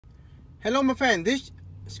Hello my friend, this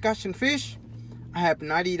is Scotch and Fish. I have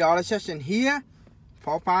 $90 session here.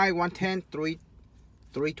 4, 5, 110, 3,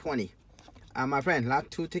 320. My friend,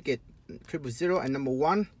 lot 2 ticket 000 and number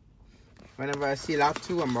 1. Whenever I see lot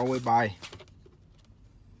 2, I'm always buy.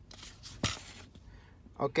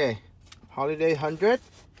 Okay, holiday 100.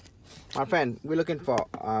 My friend, we're looking for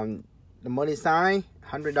the money sign,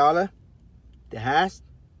 $100. The hash,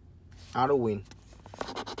 auto win.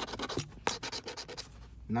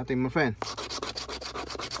 Nothing, my friend.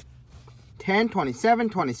 10, 27,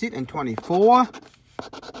 26, and 24.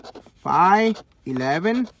 5,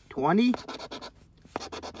 11, 20.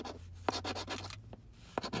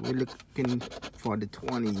 We're looking for the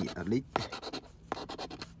 20 at least.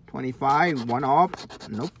 25, one off.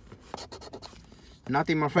 Nope.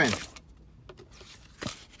 Nothing, my friend.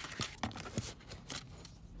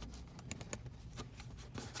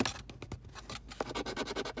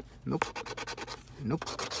 Nope. Nope.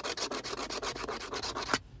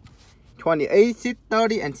 28, 6,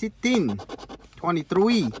 30, and 16.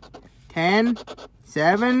 23, 10,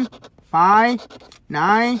 7, 5,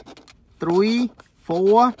 9, 3,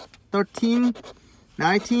 4, 13,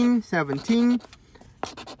 19, 17,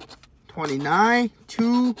 29,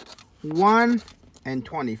 2, 1, and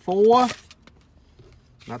 24.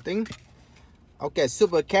 Nothing. Okay,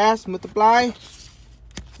 super cash multiply.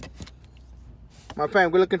 My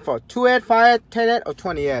friend, we're looking for 2S, 5S, 10S, or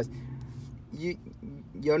 20S.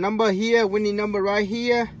 Your number here, winning number right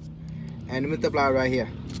here, and multiply right here.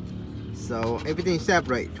 So everything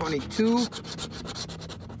separate. 22,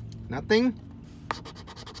 nothing.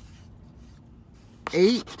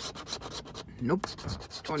 8, nope.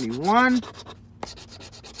 21,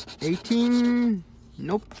 18,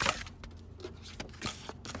 nope.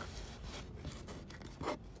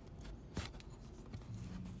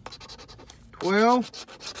 12,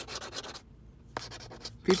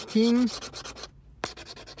 15,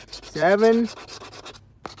 7,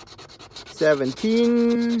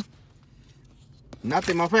 17,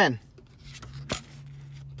 nothing, my friend.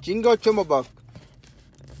 Jingle Jumbo Buck.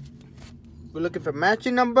 We're looking for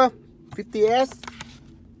matching number 50S.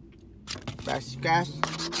 Fast cash.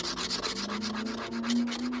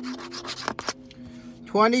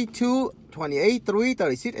 22, 28, 3,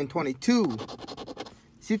 36, and 22.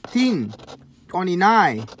 16,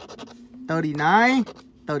 29, 39,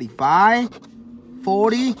 35,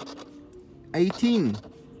 40, 18,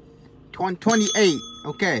 28.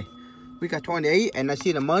 Okay, we got 28, and I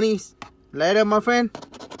see the monies later, my friend.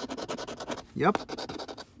 Yep.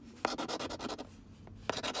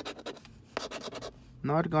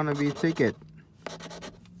 Not gonna be ticket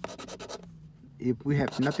if we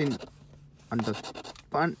have nothing on the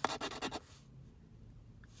front.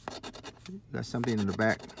 Got something in the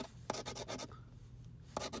back.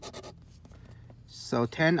 So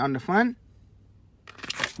 10 on the front.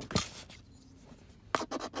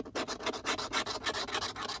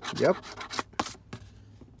 Yep.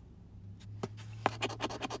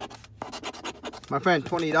 My friend,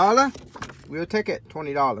 $20. We'll take it,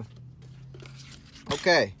 $20.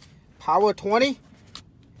 Okay, power 20.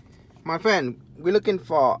 My friend, we're looking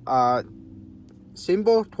for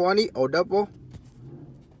symbol 20 or double.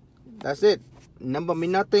 That's it. Number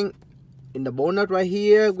mean nothing. In the bonus right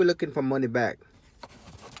here, we're looking for money back.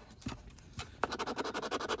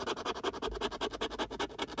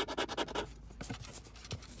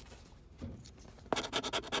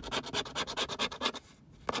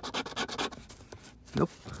 Nope.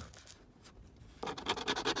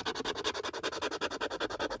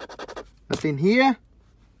 Nothing here.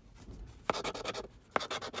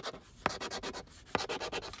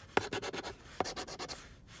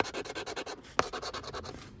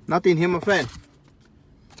 Nothing here, my friend.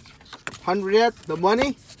 100 the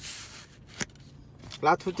money.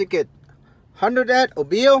 Lot 2 ticket. 100 or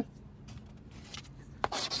bill.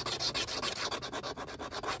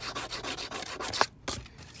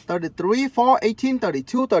 $33, 4, 18,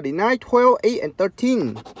 32, 39, 12, 8, and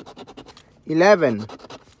 13. 11,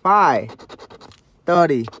 5,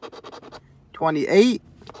 30, 28,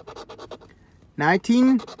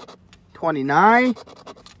 19, 29,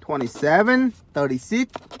 27,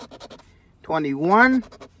 36, 21,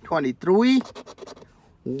 23,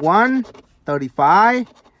 1, 35,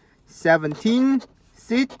 17,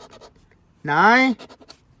 6, 9,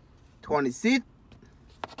 26,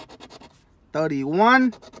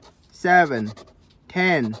 31, 7,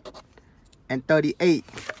 10, and 38.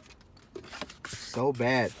 So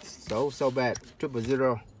bad. So bad.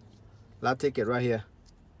 000. Lot ticket right here.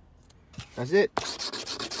 That's it.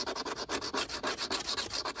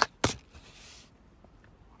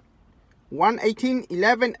 1, 18,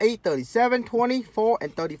 11, 8, 37, 20, 4,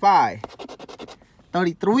 and 35.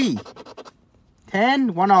 33.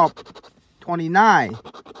 10, 1 off. 29.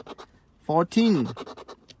 14.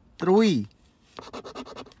 3.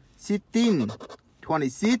 16.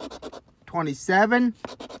 26. 27.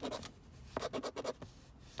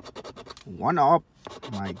 1 off.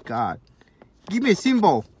 My God. Give me a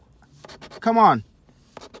symbol. Come on.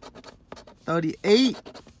 38.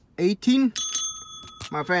 18.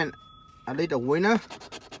 My friend, I need a winner.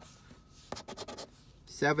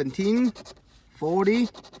 17, 40,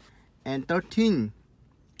 and 13.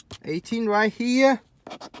 18 right here.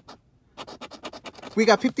 We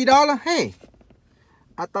got $50. Hey,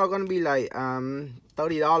 I thought gonna be like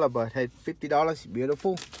 $30, but hey, $50.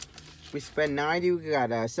 Beautiful. We spent 90. We got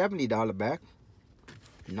 $70 back.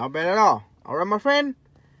 Not bad at all. All right, my friend.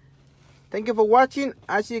 Thank you for watching.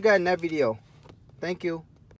 I'll see you guys in that video. Thank you.